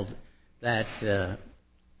example, that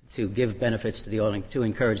to give benefits to to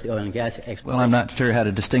encourage the oil and gas exploration. Well, I'm not sure how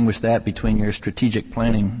to distinguish that between your strategic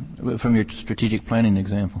planning, from your strategic planning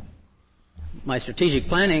example. My strategic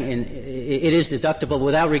planning, it is deductible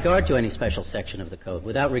without regard to any special section of the code,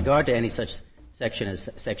 without regard to any such section as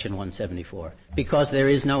Section 174, because there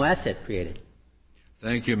is no asset created.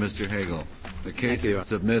 Thank you, Mr. Hagel. The case is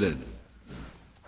submitted.